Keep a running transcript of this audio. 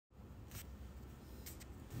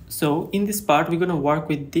So in this part, we're going to work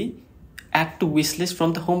with the add to wishlist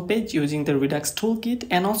from the home page using the Redux Toolkit,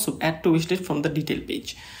 and also add to wishlist from the detail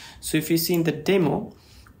page. So if you see in the demo,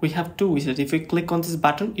 we have two wishlists. If you click on this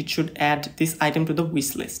button, it should add this item to the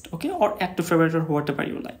wishlist, okay, or add to favorite or whatever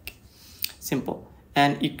you like. Simple.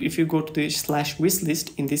 And if you go to the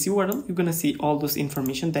 /wishlist in this URL, you're gonna see all those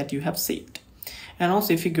information that you have saved. And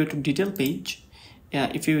also, if you go to detail page,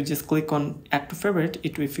 if you just click on add to favorite,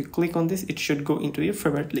 if you click on this, it should go into your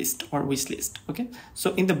favorite list or wish list. Okay,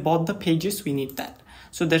 so in both the pages we need that.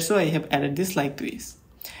 So that's why I have added this like this.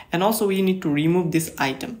 And also we need to remove this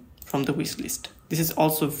item from the wish list. This is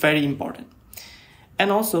also very important. And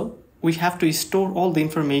also we have to store all the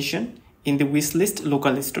information in the wish list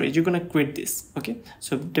local storage. You're gonna create this. Okay,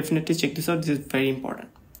 so definitely check this out. This is very important.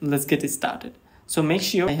 Let's get it started. So make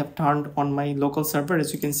sure I have turned on my local server.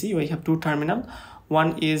 As you can see, I have two terminals.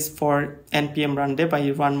 One is for npm run dev,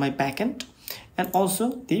 I run my backend, and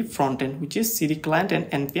also the front end, which is cd client and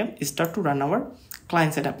npm start to run our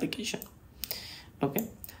client side application. Okay,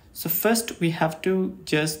 so first we have to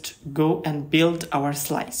just go and build our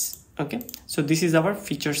slice. Okay, so this is our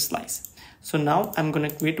feature slice. So now I'm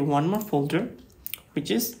gonna create one more folder, which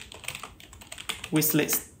is wish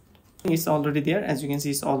list. It's already there. As you can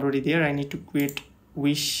see, it's already there. I need to create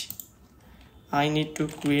wish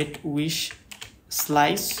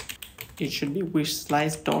slice. It should be wish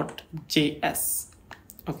slice.js.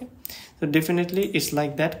 okay, so definitely it's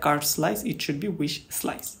like that. Cart slice, it should be wish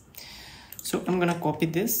slice. So I'm gonna copy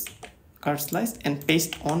this cart slice and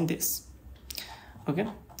paste on this. Okay,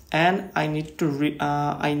 and I need to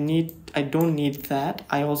I don't need that.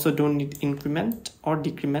 I also don't need increment or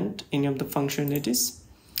decrement any of the functionalities.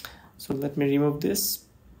 So let me remove this.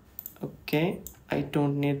 Okay, I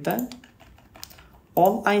don't need that.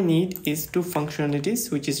 All I need is two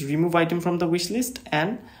functionalities, which is remove item from the wish list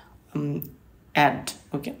and add.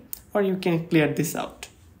 Okay, or you can clear this out.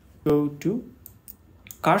 Go to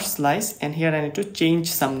cart slice, and here I need to change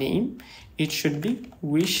some name. It should be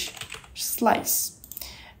wish slice,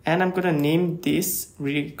 and I'm gonna name this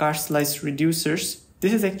cart slice reducers.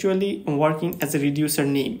 This is actually working as a reducer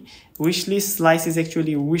name. Wishlist slice is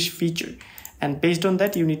actually wish feature, and based on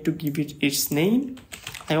that you need to give it its name.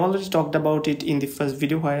 I already talked about it in the first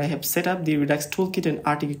video where I have set up the Redux Toolkit and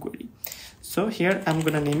RTK query. So here I'm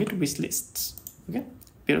gonna name it wish lists. Okay,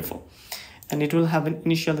 beautiful. And it will have an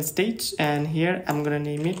initial state, and here I'm gonna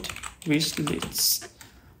name it wish lists,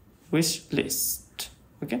 wish list.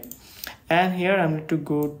 Okay, and here I'm going to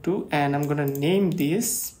go to, and I'm gonna name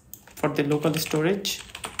this for the local storage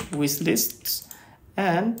wish lists.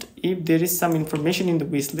 And if there is some information in the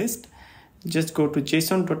wish list, just go to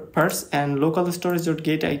json.parse and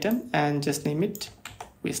localstorage.get item and just name it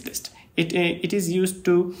wishlist. It is used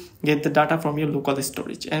to get the data from your local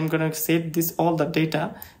storage. I'm gonna save this all the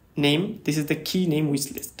data name. This is the key name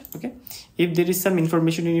wishlist. Okay, if there is some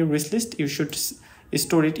information in your wishlist, you should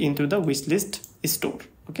store it into the wishlist store.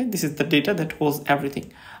 Okay, this is the data that holds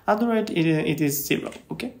everything. Otherwise it is 0.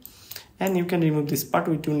 Okay, and you can remove this part.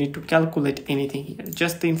 We don't need to calculate anything here,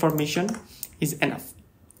 just the information is enough.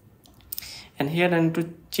 And here I need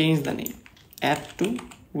to change the name, add to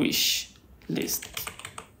wish list.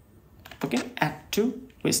 Okay, add to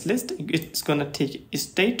wish list. It's gonna take a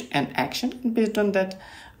state and action, and based on that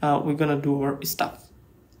we're gonna do our stuff.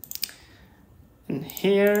 And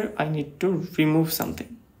here I need to remove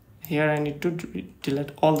something. Here I need to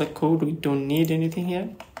delete all the code. We don't need anything here.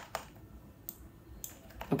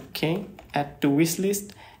 Okay, add to wish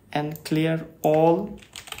list and clear all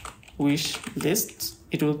wish lists.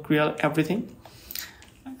 It will clear everything.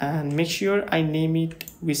 And make sure I name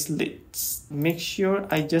it wish lists. Make sure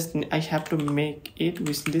I have to make it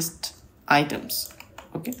wish list items.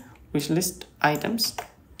 Okay, wish list items.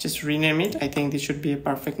 Just rename it. I think this should be a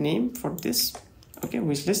perfect name for this. Okay,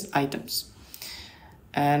 wish list items.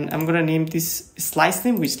 And I'm gonna name this slice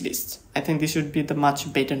name wish list. I think this should be the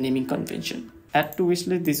much better naming convention. Add to wish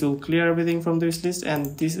list. This will clear everything from the wish list,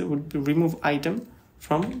 and this would be remove item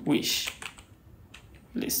from wish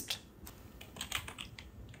list.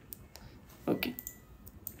 Okay,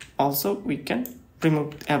 also we can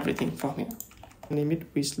remove everything from here. Name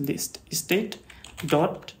it wish list state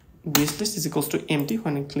dot wish list is equals to empty.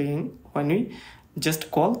 When we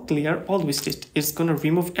just call clear all wish list, it's gonna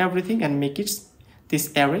remove everything and make it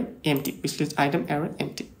this array empty, wish list item array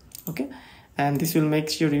empty. Okay, and this will make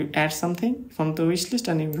sure you add something from the wish list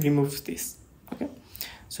and you remove this. Okay,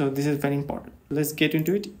 so this is very important. Let's get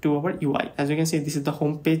into it, to our UI. As you can see, this is the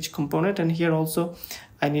home page component, and here also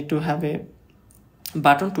I need to have a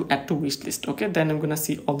button to add to wish list. Okay, then I'm gonna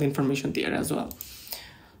see all the information there as well.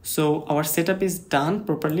 So our setup is done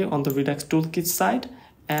properly on the Redux Toolkit side,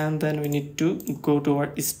 and then we need to go to our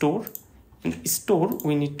store. In store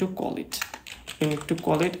we need to call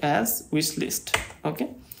it as wish list. Okay,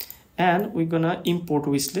 and we're gonna import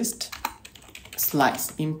wish list slice.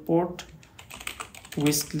 Import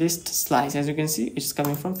wish list slice. As you can see, it's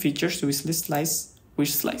coming from features wish list slice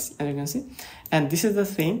wish slice, as you can see, and this is the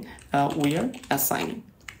thing we are assigning,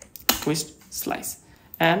 wish slice.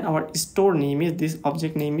 And our store name is, this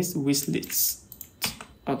object name is wish lists.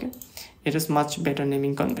 Okay, it is much better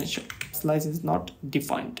naming convention. Slice is not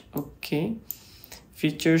defined. Okay,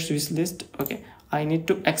 features wish list. Okay, I need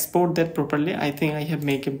to export that properly. I think I have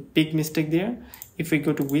made a big mistake there. If we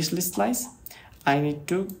go to wish list slice, I need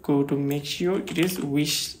to go to make sure it is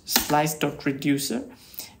wish slice dot reducer,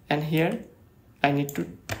 and here I need to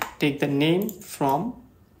take the name from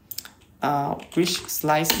wish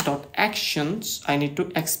slice dot actions. I need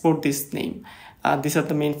to export this name. These are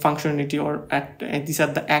the main functionality, or these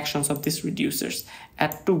are the actions of these reducers.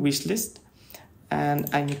 Add to wish list, and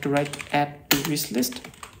I need to write add to wish list,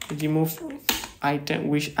 remove item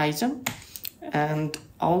wish item, and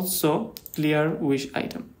also clear wish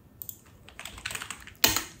item.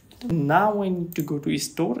 Now I need to go to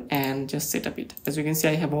store and just set up it. As you can see,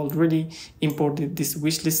 I have already imported this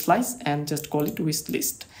wishlist slice and just call it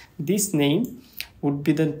wishlist. This name would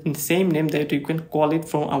be the same name that you can call it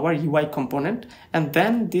from our UI component, and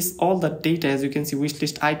then this all the data, as you can see,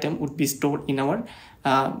 wishlist item would be stored in our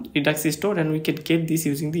Redux store, and we can get this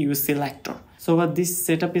using the use selector. So what this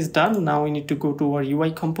setup is done, now we need to go to our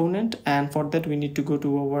UI component, and for that we need to go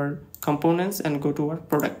to our components and go to our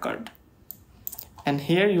product card. And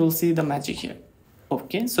here you'll see the magic here.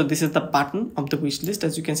 Okay, so this is the button of the wish list.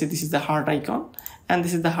 As you can see, this is the heart icon, and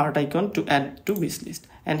this is the heart icon to add to wish list.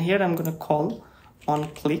 And here I'm gonna call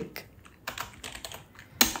on click,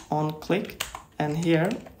 and here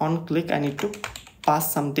on click I need to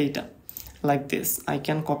pass some data like this. I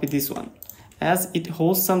can copy this one as it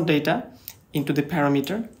holds some data into the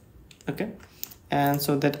parameter. Okay, and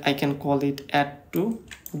so that I can call it add to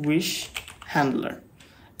wish handler.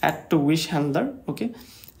 Add to wish handler. Okay,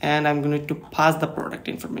 and I'm going to pass the product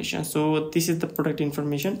information. So this is the product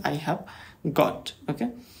information I have got.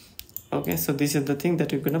 Okay, so this is the thing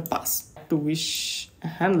that you're going to pass to wish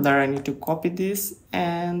handler. I need to copy this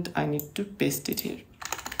and I need to paste it here.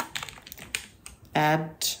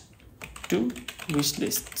 Add to wish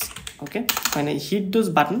lists. Okay, when I hit those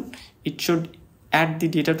button, it should add the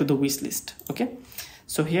data to the wish list. Okay,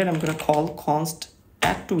 so here I'm going to call const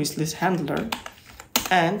add to wish list handler.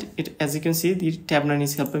 And it, as you can see, the tab9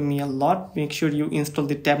 is helping me a lot. Make sure you install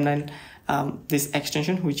the tab9 this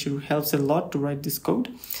extension, which helps a lot to write this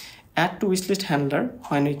code. Add to wishlist handler.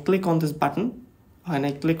 When I click on this button,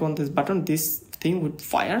 this thing would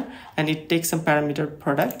fire, and it takes some parameter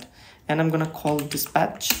product, and I'm gonna call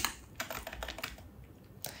dispatch.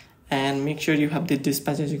 And make sure you have the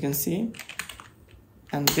dispatch, as you can see.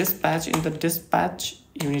 And dispatch, in the dispatch,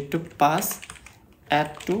 you need to pass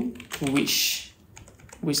add to wish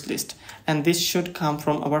list, and this should come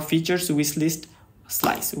from our features wish list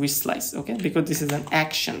slice, wish slice. Okay, because this is an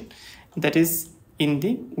action that is in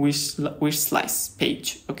the wish slice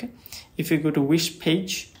page. Okay, if you go to wish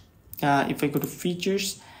page, if I go to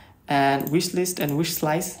features and wish list and wish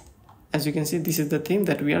slice, as you can see, this is the thing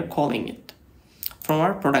that we are calling it from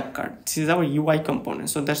our product card. This is our UI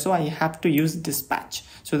component, so that's why I have to use dispatch,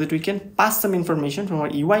 so that we can pass some information from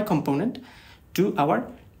our UI component to our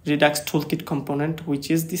Redux Toolkit component, which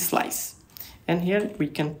is the slice, and here we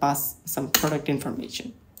can pass some product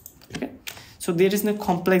information. Okay, so there is no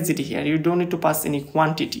complexity here. You don't need to pass any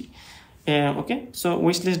quantity. Okay, so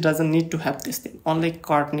wishlist doesn't need to have this thing. Only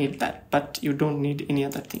cart need that, but you don't need any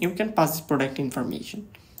other thing. You can pass this product information.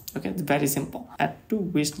 Okay, it's very simple. Add to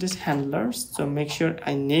wishlist handlers. So make sure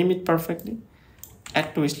I name it perfectly.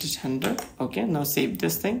 Add to wishlist handler. Okay, now save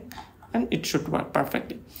this thing, and it should work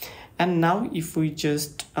perfectly. And now if we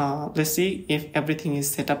just let's see if everything is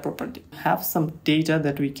set up properly. Have some data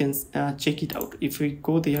that we can check it out. If we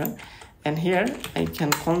go there, and here I can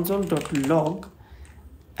console.log,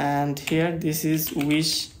 and here this is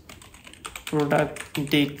wish product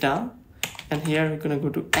data, and here we're going to go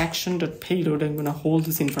to action.payload. I'm going to hold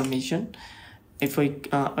this information. If we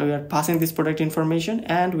are passing this product information,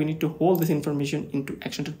 and we need to hold this information into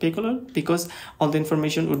action.payload, because all the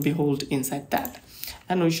information would be held inside that.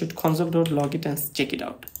 And we should console.log it and check it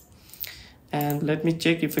out. And let me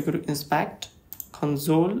check. If I go to inspect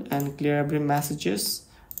console and clear every messages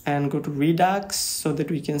and go to Redux, so that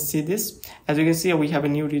we can see this. As you can see, we have a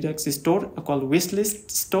new Redux store called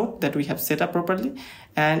wishlist store that we have set up properly,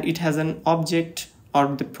 and it has an object or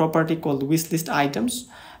the property called wishlist items,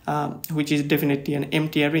 which is definitely an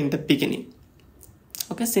empty array in the beginning.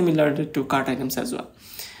 Okay, similar to cart items as well.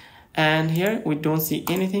 And here we don't see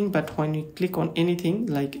anything, but when we click on anything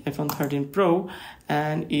like iPhone 13 Pro,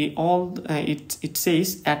 and it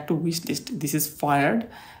says add to wish list. This is fired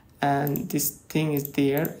and this thing is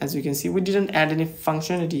there. As you can see, we didn't add any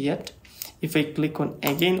functionality yet. If I click on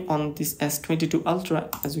again on this S22 Ultra,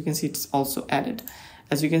 as you can see, it's also added.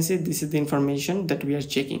 As you can see, this is the information that we are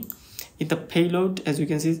checking. In the payload, as you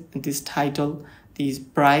can see, this title, this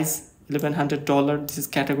price $1,100, this is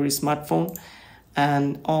category smartphone,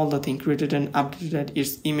 and all the thing created and updated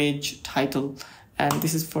its image, title, and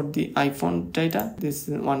this is for the iPhone data. This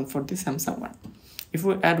is one for the Samsung one. If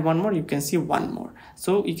we add one more, you can see one more.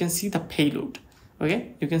 So you can see the payload.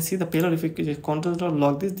 Okay, you can see the payload. If you just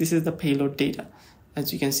console.log this is the payload data.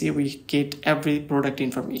 As you can see, we get every product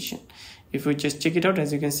information. If we just check it out,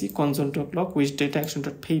 as you can see, console.log wish data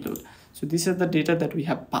action.payload. So this is the data that we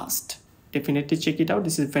have passed. Definitely check it out.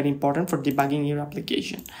 This is very important for debugging your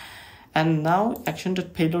application. And now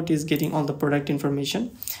action.payload is getting all the product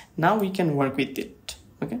information. Now we can work with it.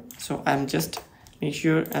 Okay, so I'm just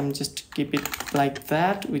keep it like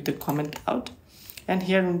that with the comment out. And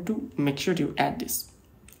here I need to make sure you add this,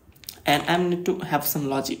 and I need to have some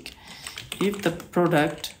logic. If the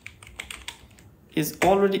product is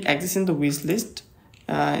already exists in the wish list,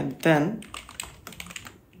 then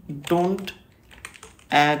don't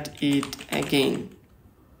add it again.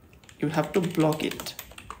 You have to block it.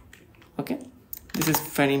 Okay, this is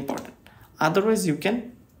very important. Otherwise you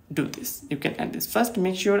can do this. You can add this. First,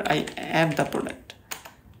 make sure I add the product.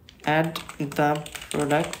 Add the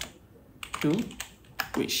product to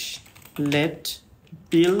wish. Let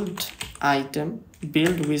build item,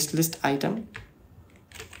 build wish list item.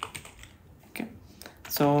 Okay,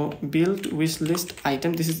 so build wish list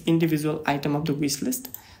item. This is individual item of the wish list.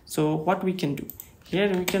 So what we can do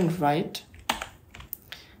here, we can write,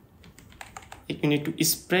 you need to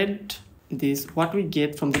spread this, what we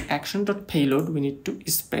get from the action.payload, we need to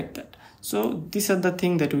spread that. So these are the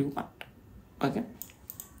thing that we want. Okay,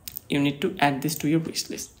 you need to add this to your wish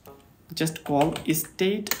list. Just call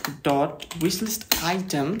state.wishlist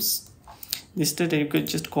items. This state you could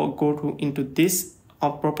just go into this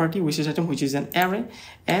property wishlist item, which is an array,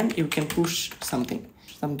 and you can push some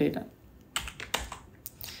data,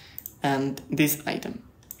 and this item.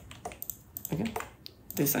 Okay,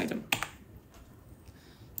 this item.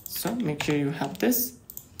 So make sure you have this,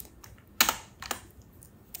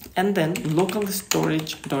 and then local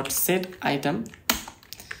storage.set item,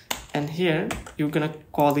 and here you're gonna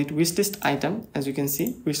call it wishlist item. As you can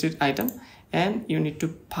see, wishlist item, and you need to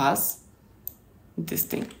pass this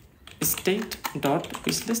thing,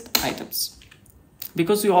 state.wishlist items,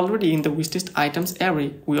 because we already in the wishlist items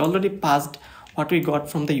array, we already passed what we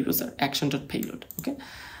got from the user, action.payload. Okay,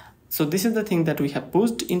 so this is the thing that we have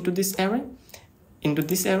pushed into this array, and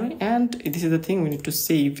this is the thing we need to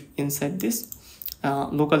save inside this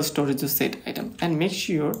local storage set item. And make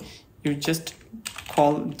sure you just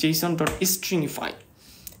call json.stringify.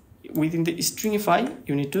 Within the stringify,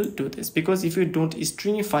 you need to do this, because if you don't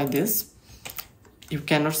stringify this, you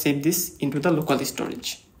cannot save this into the local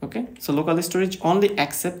storage. Okay, so local storage only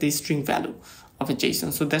accept the string value of a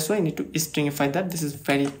JSON, so that's why I need to stringify that. This is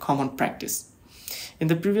very common practice. In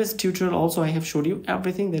the previous tutorial also I have showed you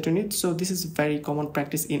everything that you need, so this is very common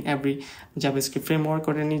practice in every JavaScript framework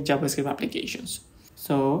or any JavaScript applications.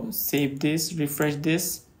 So save this, refresh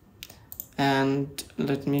this, and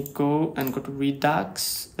let me go to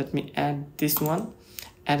Redux. Let me add this one,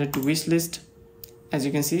 add it to wish list. As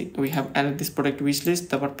you can see, we have added this product wish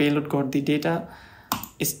list. Our payload got the data.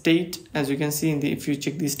 State, as you can see in the, if you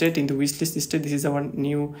check the state in the wish list state, this is our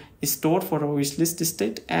new store for our wish list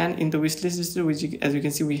state. And in the wish list state, which as you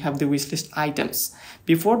can see, we have the wish list items.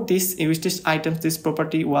 Before this wish list items, this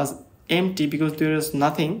property was empty because there is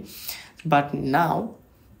nothing, but now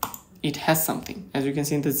it has something. As you can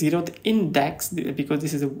see in the 0th index, because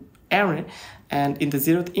this is an array, and in the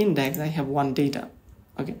 0th index I have one data.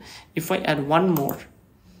 Okay, if I add one more,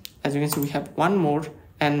 as you can see, we have one more,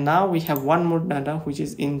 and now we have one more data, which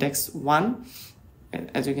is index 1.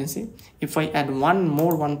 As you can see, if I add one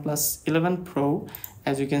more, 1 plus 11 Pro,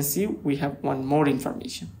 as you can see, we have one more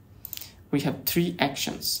information. We have 3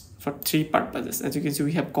 actions for 3 purposes. As you can see,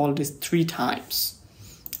 we have called this 3 times.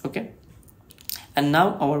 Okay, and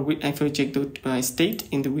now if we check the state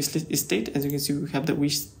in the wishlist state, as you can see, we have the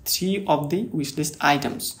 3 of the wishlist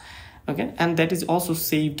items. Okay, and that is also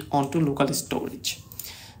saved onto local storage.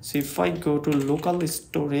 So if I go to local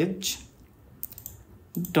storage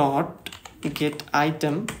dot get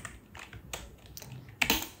item,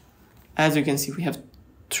 as you can see, we have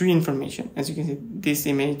three information. As you can see, this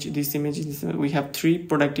image, we have three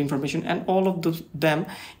product information, and all of them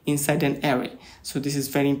inside an array. So this is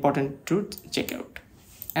very important to check out.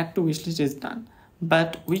 Add to wishlist is done,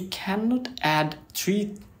 but we cannot add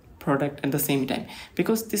three product at the same time,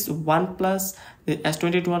 because this OnePlus, the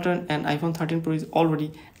S22 and iPhone 13 Pro is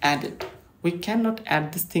already added. We cannot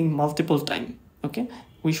add this thing multiple times. Okay,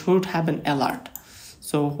 we should have an alert.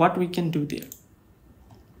 So what we can do there,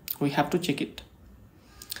 we have to check it.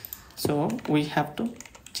 So we have to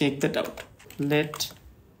check that out. Let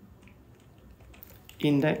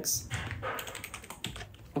index,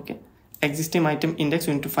 okay, existing item index,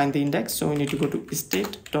 we need to find the index. So we need to go to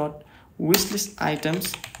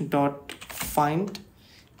state.wishlistItems.find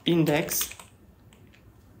index.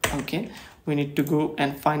 Okay, we need to go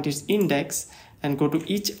and find its index and go to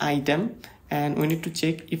each item, and we need to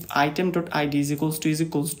check if item.id is equals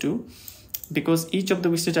to, because each of the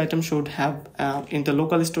wishlist items should have in the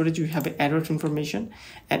local storage you have an error information,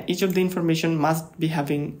 and each of the information must be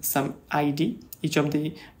having some ID. Each of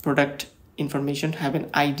the product information have an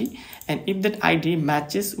ID, and if that ID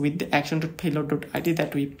matches with the action.payload.id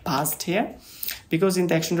that we passed here, because in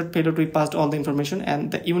the action.payload we passed all the information,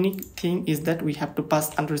 and the unique thing is that we have to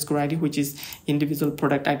pass underscore ID, which is individual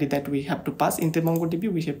product ID that we have to pass. In the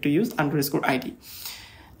MongoDB we have to use underscore ID.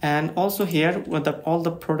 And also here with all the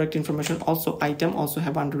product information, also item also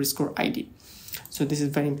have underscore ID. So this is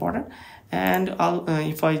very important. And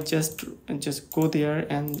if I just go there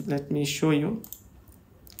and let me show you.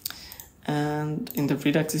 And in the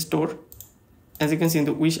Redux store, as you can see in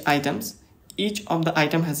the wish items, each of the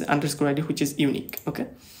item has an underscore ID which is unique. Okay,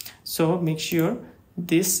 so make sure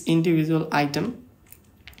this individual item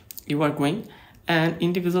you are going, and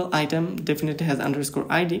individual item definitely has underscore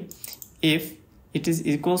ID if it is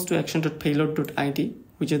equals to action.payload.id,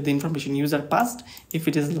 which is the information user passed. If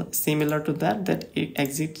it is similar to that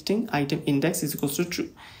existing item index is equals to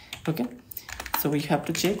true. Okay, so we have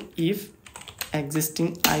to check if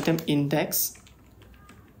existing item index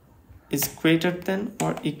is greater than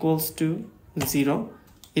or equals to 0.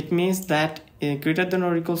 It means that greater than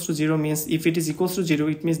or equals to 0 means if it is equals to 0,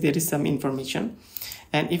 it means there is some information,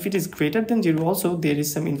 and if it is greater than 0 also there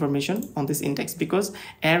is some information on this index, because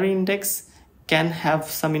array index can have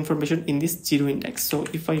some information in this 0 index. So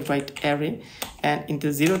if I write array and in the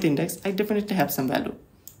 0th index, I definitely have some value.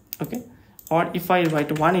 Okay, or if I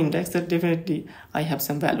write 1 index, that definitely I have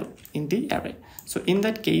some value in the array. So in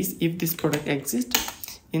that case, if this product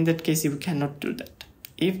exists, in that case you cannot do that.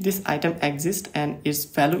 If this item exists and its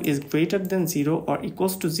value is greater than 0 or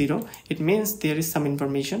equals to 0, it means there is some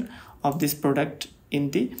information of this product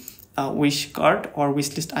in the wish cart or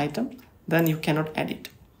wish list item, then you cannot add it.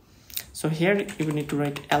 So here you need to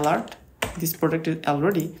write alert. This product is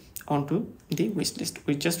already onto the wish list.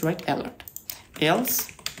 We just write alert.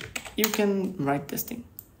 Else you can write this thing.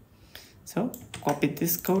 So copy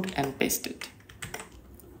this code and paste it.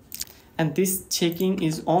 And this checking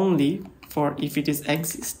is only for if it is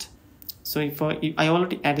exist. So if I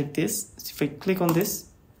already added this, so if I click on this,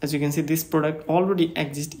 as you can see, this product already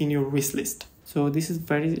exists in your wish list. So this is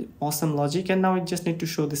very awesome logic, and now I just need to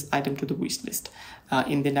show this item to the wish list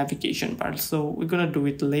in the navigation part. So we're gonna do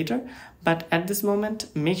it later, but at this moment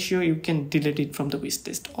make sure you can delete it from the wish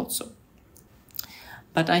list also.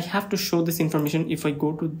 But I have to show this information. If I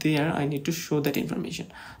go to there, I need to show that information.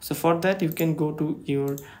 So for that you can go to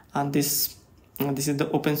your this is the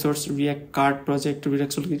open source React card project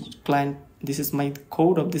Redux Toolkit client. This is my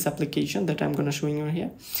code of this application that I'm gonna show you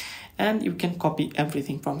here, and you can copy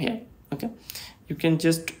everything from here. Okay, you can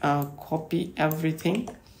just copy everything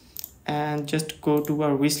and just go to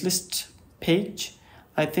our wishlist page.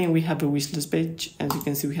 I think we have a wishlist page. As you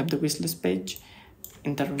can see, we have the wishlist page.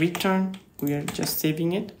 In the return, we are just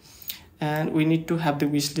saving it, and we need to have the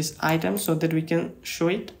wishlist item so that we can show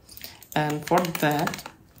it. And for that,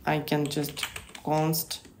 I can just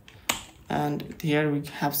const, and here we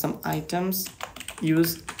have some items.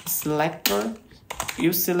 Use selector.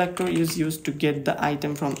 Use selector is used to get the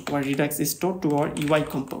item from our Redux store to our UI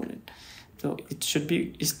component. So it should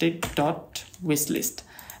be state.wishlist,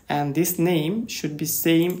 and this name should be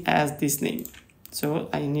same as this name. So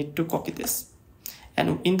I need to copy this.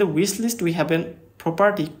 And in the wish list we have a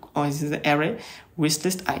property, or this is the array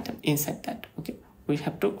wishlist item inside that. Okay, we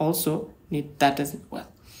have to also need that as well.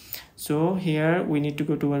 So here we need to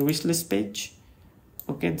go to our wishlist page.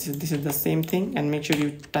 Okay, this is the same thing, and make sure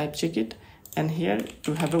you type check it. And here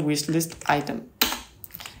to have a wishlist item,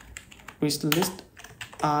 wishlist,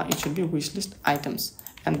 it should be wishlist items,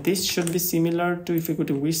 and this should be similar to if you go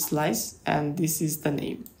to wish slice, and this is the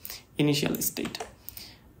name, initial state.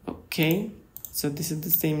 Okay, so this is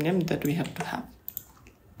the same name that we have to have.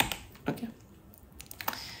 Okay,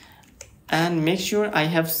 and make sure I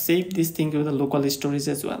have saved this thing to the local storage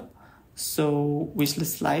as well. So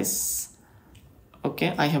wishlist slice,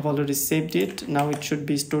 okay, I have already saved it. Now it should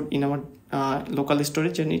be stored in our local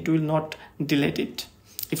storage, and it will not delete it.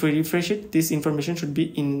 If we refresh it, this information should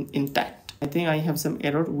be intact. I think I have some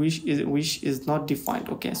error. Wish is not defined.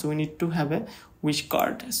 Okay, so we need to have a wish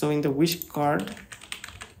card. So in the wish card,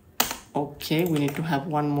 okay, we need to have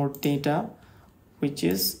one more data, which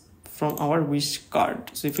is from our wish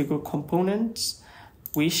card. So if we go components,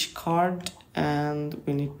 wish card, and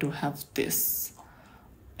we need to have this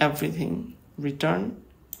everything, return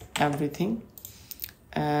everything,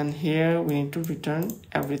 and here we need to return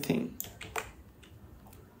everything.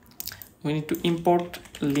 We need to import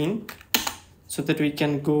link so that we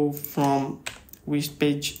can go from wish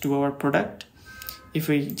page to our product. If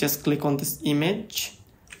we just click on this image,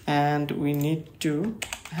 and we need to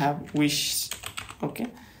have wish. Okay,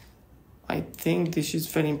 I think this is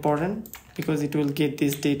very important because it will get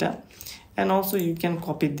this data. And also you can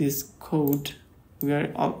copy this code. We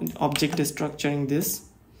are object structuring this.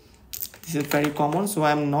 This is very common, so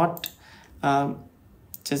I'm not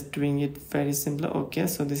just doing it very simple. Okay,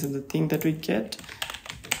 so this is the thing that we get,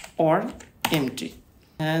 or empty.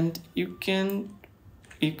 And you can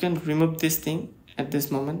remove this thing at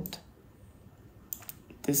this moment,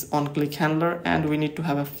 this on click handler, and we need to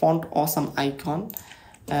have a font awesome icon,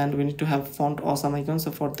 and we need to have font awesome icon.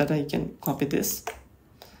 So for that I can copy this.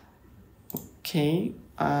 Okay,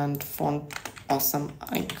 and font awesome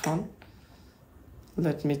icon,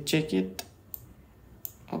 let me check it.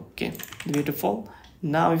 Okay, beautiful.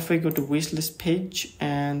 Now if I go to wishlist page,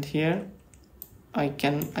 and here I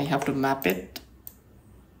have to map it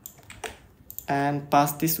and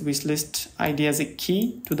pass this wishlist ID as a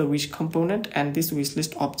key to the wish component, and this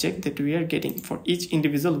wishlist object that we are getting for each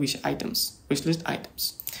individual wishlist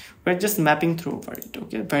items. We're just mapping through over it.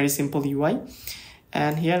 Okay, very simple UI.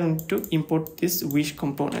 And here I need to import this wish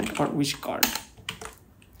component or wish card.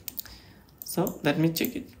 So let me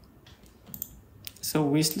check it. So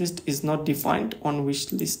wishlist is not defined, on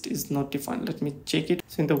wishlist is not defined. Let me check it.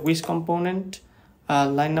 So in the wish component,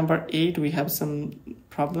 line number 8, we have some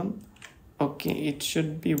problem. Okay, it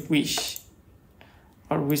should be wish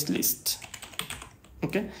or wish list.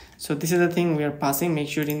 Okay, so this is the thing we are passing. Make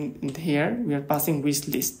sure in here we are passing wish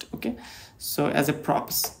list. Okay, so as a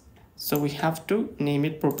props, so we have to name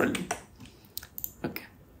it properly. Okay,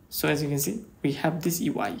 so as you can see, we have this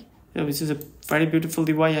UI. So this is a very beautiful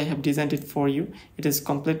UI. I have designed it for you. It is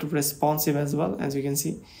completely responsive as well. As you can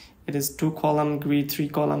see, it is 2-column grid,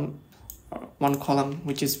 3-column, 1 column,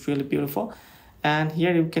 which is really beautiful. And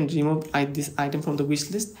here you can remove this item from the wish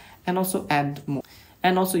list and also add more.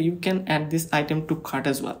 And also you can add this item to cart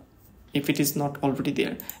as well if it is not already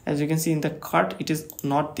there. As you can see in the cart, it is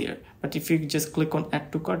not there, but if you just click on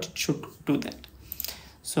add to cart, it should do that.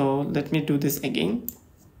 So let me do this again.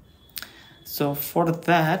 So for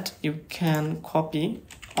that, you can copy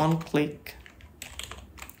on click.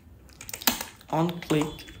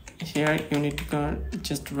 Here you need to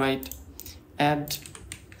just write add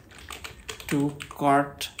to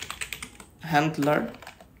cart handler.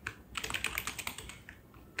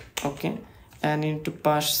 Okay, and you need to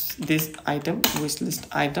pass this item, wishlist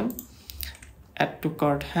item, add to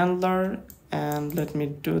cart handler, and let me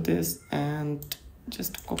do this and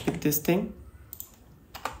just copy this thing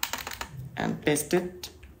and paste it,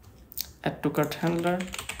 add to cart handler.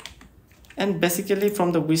 And basically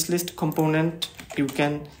from the wishlist component, you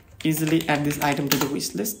can easily add this item to the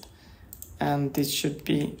wishlist, and this should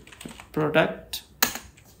be product,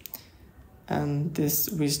 and this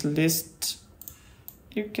wishlist,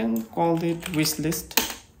 you can call it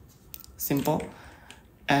wishlist, simple,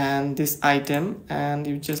 and this item, and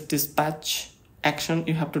you just dispatch action.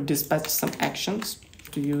 You have to dispatch some actions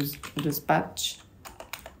to use dispatch.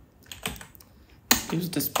 Use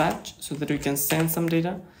dispatch so that we can send some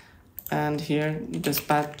data, and here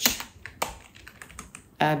dispatch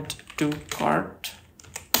add to cart,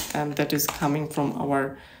 and that is coming from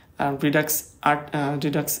our Redux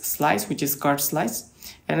slice, which is cart slice.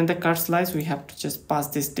 And in the cart slice, we have to just pass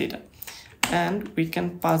this data, and we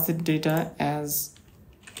can pass the data as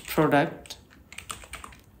product.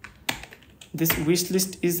 This wish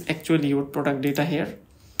list is actually your product data here,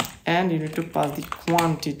 and you need to pass the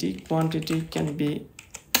quantity. Quantity can be,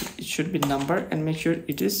 it should be number, and make sure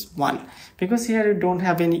it is 1, because here you don't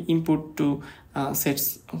have any input to set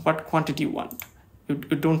what quantity you want. You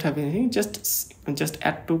don't have anything, just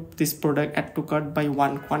add to this product, add to cart by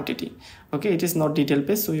 1 quantity. Okay, it is not detail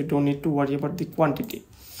based, so you don't need to worry about the quantity.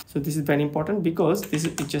 So this is very important, because this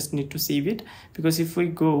is, you just need to save it, because if we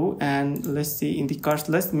go and let's see in the cards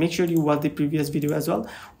list, make sure you watch the previous video as well,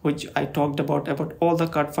 which I talked about all the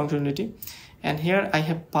card functionality. And here I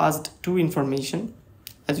have passed two information.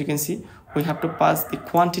 As you can see, we have to pass the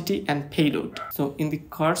quantity and payload. So in the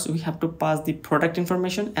cards, we have to pass the product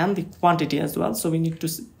information and the quantity as well. So we need to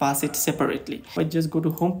pass it separately. If I just go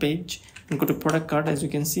to home page and go to product card, as you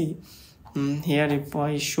can see here, if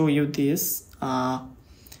I show you this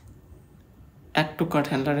add to cart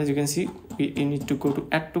handler, as you can see, you need to go to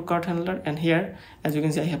add to cart handler, and here as you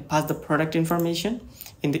can see I have passed the product information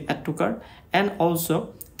in the add to cart and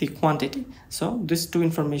also the quantity. So these two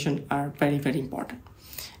information are very important.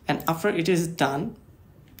 And after it is done,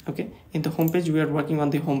 okay, in the home page, we are working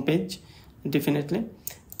on the home page. Definitely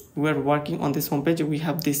we are working on this home page. We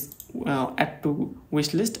have this add to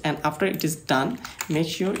wish list, and after it is done, make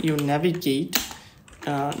sure you navigate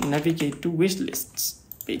to wish lists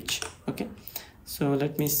page. Okay, so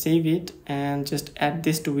let me save it and just add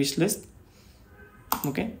this to wish list.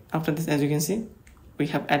 Okay, after this, as you can see, we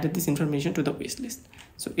have added this information to the wish list.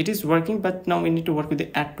 So it is working, but now we need to work with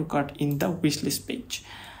the add to cart in the wish list page.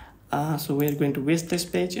 So we are going to wish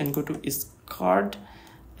list page and go to is card,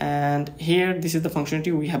 and here this is the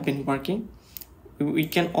functionality we have been working. We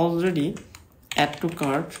can already add to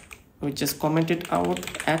cart. We just comment it out,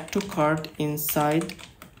 add to cart inside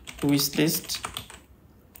wish list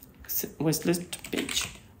page.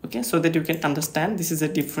 Okay, so that you can understand this is a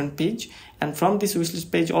different page, and from this wish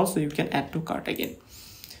list page also you can add to cart again.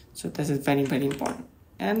 So this is very important.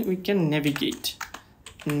 And we can navigate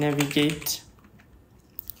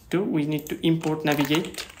to, we need to import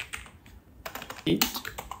navigate it.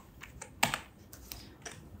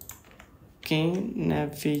 Okay,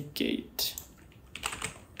 navigate,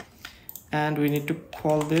 and we need to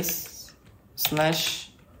call this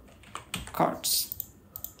slash cards.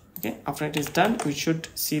 Okay, after it is done, we should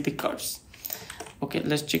see the cards. Okay,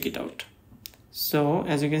 let's check it out. So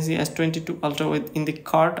as you can see, S22 Ultra, in the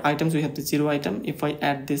cart items we have the 0 item. If I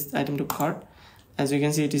add this item to cart, as you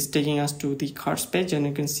can see, it is taking us to the carts page, and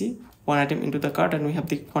you can see one item into the cart, and we have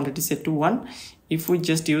the quantity set to 1 if we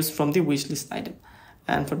just use from the wish list item.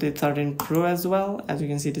 And for the 13 Pro as well, as you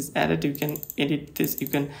can see, it is added. You can edit this, you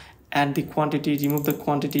can add the quantity, remove the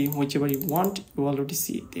quantity, whichever you want. You already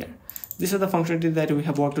see it there. These are the functionality that we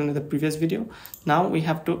have worked on in the previous video. Now we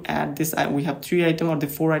have to add this. We have 3 items or the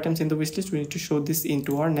 4 items in the wish list. We need to show this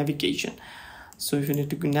into our navigation. So if you need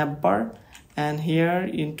to go nav bar, and here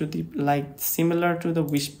into the, like similar to the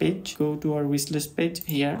wish page, go to our wish list page.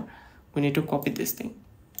 Here we need to copy this thing.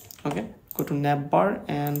 Okay, go to nav bar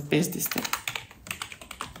and paste this thing.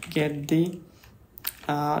 Get the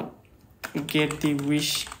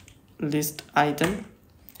wish list item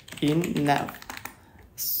in nav.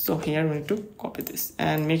 So here we need to copy this,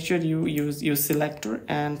 and make sure you use selector,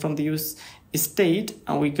 and from the use state,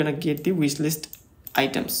 and we're gonna get the wish list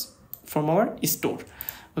items from our store.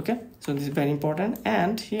 Okay, so this is very important.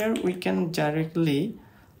 And here we can directly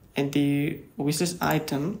in the wish list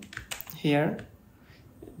item, here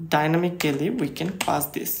dynamically we can pass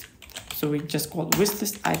this. So we just call wish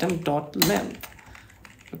list item dot length.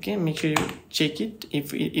 Okay, make sure you check it.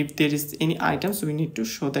 If there is any items, we need to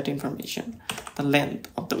show that information, the length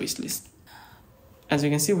of the wish list. As you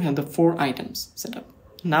can see, we have the 4 items set up.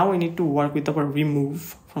 Now we need to work with our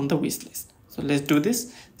remove from the wish list. So let's do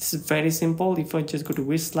this. This is very simple. If I just go to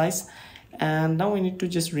wish slice, and now we need to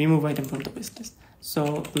just remove item from the wish list.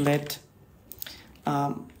 So let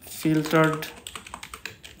filtered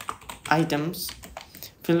item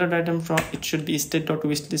from, it should be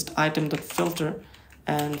state.wishlist item.filter,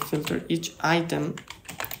 and filter each item,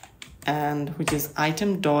 and which is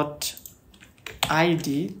item dot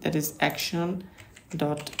id, that is action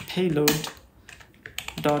dot payload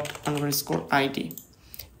dot underscore id.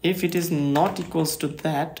 If it is not equals to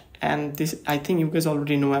that, and this, I think you guys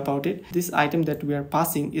already know about it, this item that we are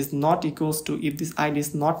passing is not equals to, if this id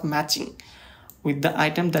is not matching with the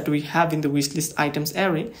item that we have in the wishlist items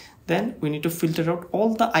array, then we need to filter out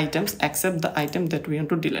all the items except the item that we want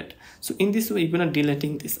to delete. So in this way, you're gonna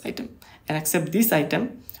deleting this item, and except this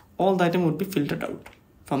item, all the item would be filtered out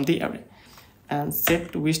from the array. And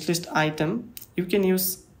set wishlist item, you can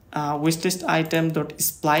use wishlist item dot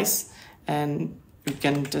splice, and you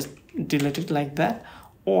can just delete it like that.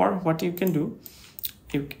 Or what you can do,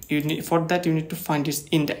 you need, for that you need to find its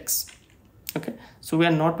index. Okay, so we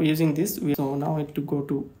are not using this. So now I have to go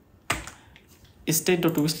to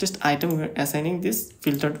state.wishlist item. We are assigning this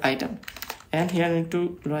filtered item, and here I need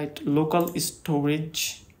to write local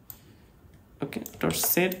storage. Okay, dot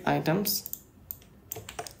set items,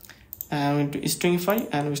 I'm going to stringify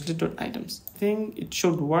and wishlist.items. I think it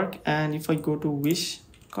should work. And if I go to wish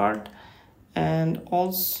card, and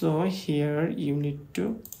also here you need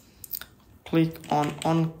to click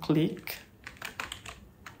on click.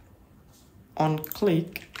 On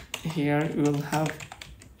click, here you will have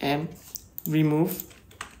remove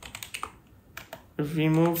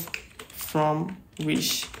from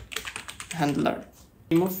wish handler.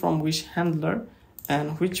 Remove from wish handler,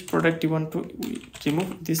 and which product you want to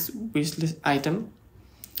remove, this wishlist item.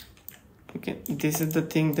 Okay, this is the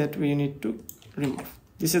thing that we need to remove.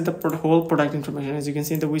 This is the whole product information. As you can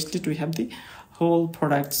see in the wishlist, we have the whole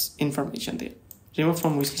products information there. Remove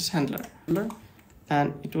from wishlist handler,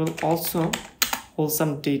 and it will also hold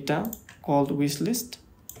some data called wishlist,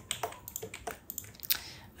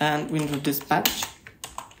 and we need to dispatch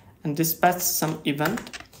some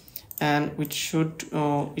event, and which should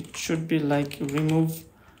it should be like remove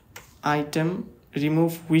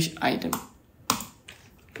wish item.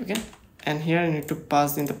 Okay, and here you need to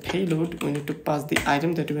pass in the payload, we need to pass the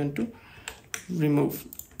item that you want to remove.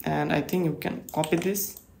 And I think you can copy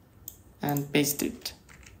this and paste it.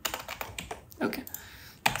 Okay,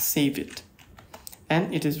 save it,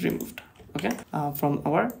 and it is removed. Okay, from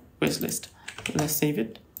our wish list. Let's save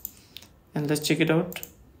it and let's check it out.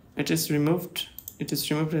 It is removed. It is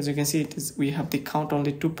removed. As you can see, we have the count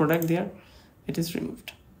only 2 product there. It is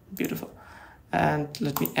removed. Beautiful. And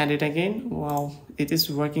let me add it again. Wow, it is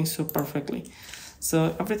working so perfectly.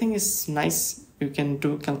 So everything is nice. You can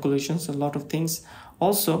do calculations, a lot of things.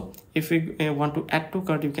 Also, if we want to add to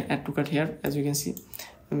cart, you can add to cart here, as you can see,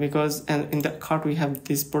 because in the cart we have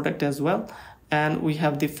this product as well, and we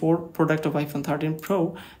have the 4 product of iPhone 13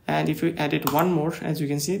 Pro. And if we added one more, as you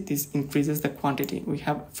can see, this increases the quantity. We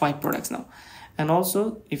have 5 products now. And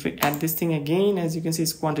also if we add this thing again, as you can see,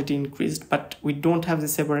 its quantity increased, but we don't have the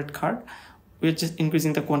separate cart. We're just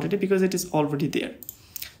increasing the quantity because it is already there.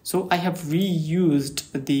 So I have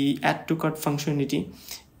reused the add to cart functionality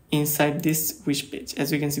inside this wish page.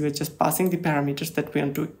 As you can see, we're just passing the parameters that we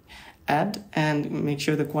want to add and make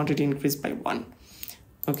sure the quantity increased by 1.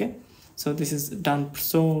 Okay, so this is done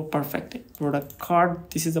so perfectly. Product card,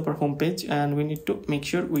 this is our home page, and we need to make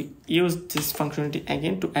sure we use this functionality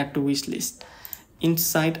again to add to wish list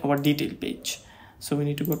inside our detail page. So we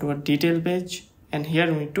need to go to our detail page, and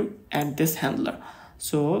here we need to add this handler.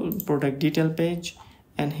 So product detail page,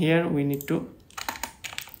 and here we need to,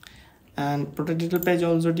 and product detail page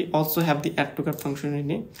also have the add to cart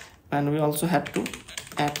functionality, and we also have to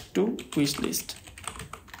add to wish list.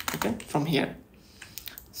 Okay, from here.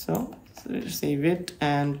 So save it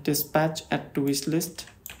and dispatch add to wish list.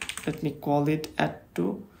 Let me call it add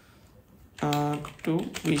to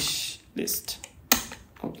wish list.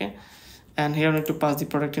 Okay, and here I need to pass the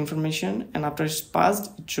product information, and after it's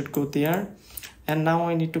passed, it should go there. And now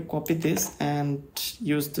I need to copy this and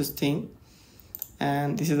use this thing,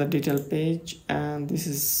 and this is the detail page, and this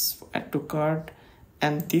is add to cart,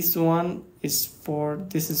 and this one is for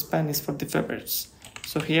this span is for the favorites.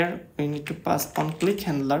 So here we need to pass on click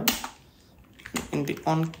handler. In the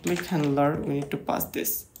on click handler we need to pass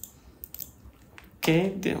this. Okay,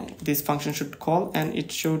 this function should call, and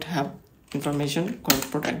it should have information called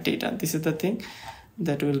product data. This is the thing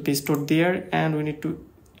that will be stored there, and we need to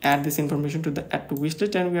add this information to the add to wish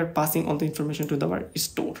list, and we are passing all the information to our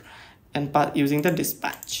store and using the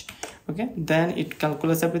dispatch. Okay, then it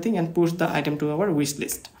calculates everything and push the item to our wish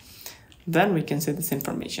list. Then we can see this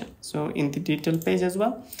information. So in the detail page as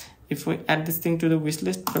well, if we add this thing to the wish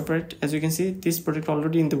list favorite, as you can see, this product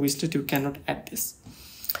already in the wish list, you cannot add this.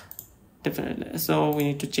 Definitely, so we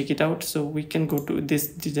need to check it out. So we can go to this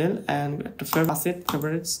detail and we have to pass it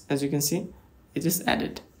favorites. As you can see, it is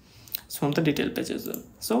added. So from the detail page as well.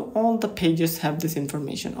 So all the pages have this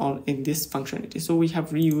information all in this functionality. So we have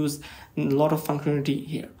reused a lot of functionality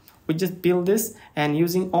here. We just build this and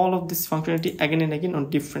using all of this functionality again and again on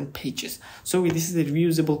different pages. So this is a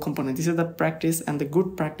reusable component. This is the practice and the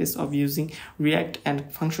good practice of using React and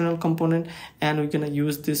functional component. And we're gonna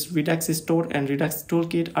use this Redux store and Redux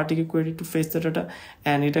Toolkit RTK query to fetch the data,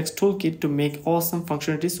 and Redux Toolkit to make awesome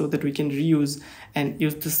functionality so that we can reuse and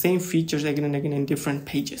use the same features again and again in different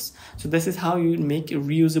pages. So this is how you make a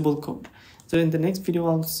reusable code. So in the next video,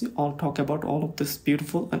 I'll talk about all of this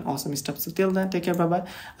beautiful and awesome stuff. So till then, take care, bye bye.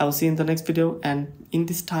 I will see you in the next video, and in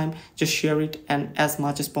this time, just share it and as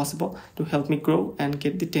much as possible to help me grow and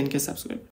get the 10K subscribers.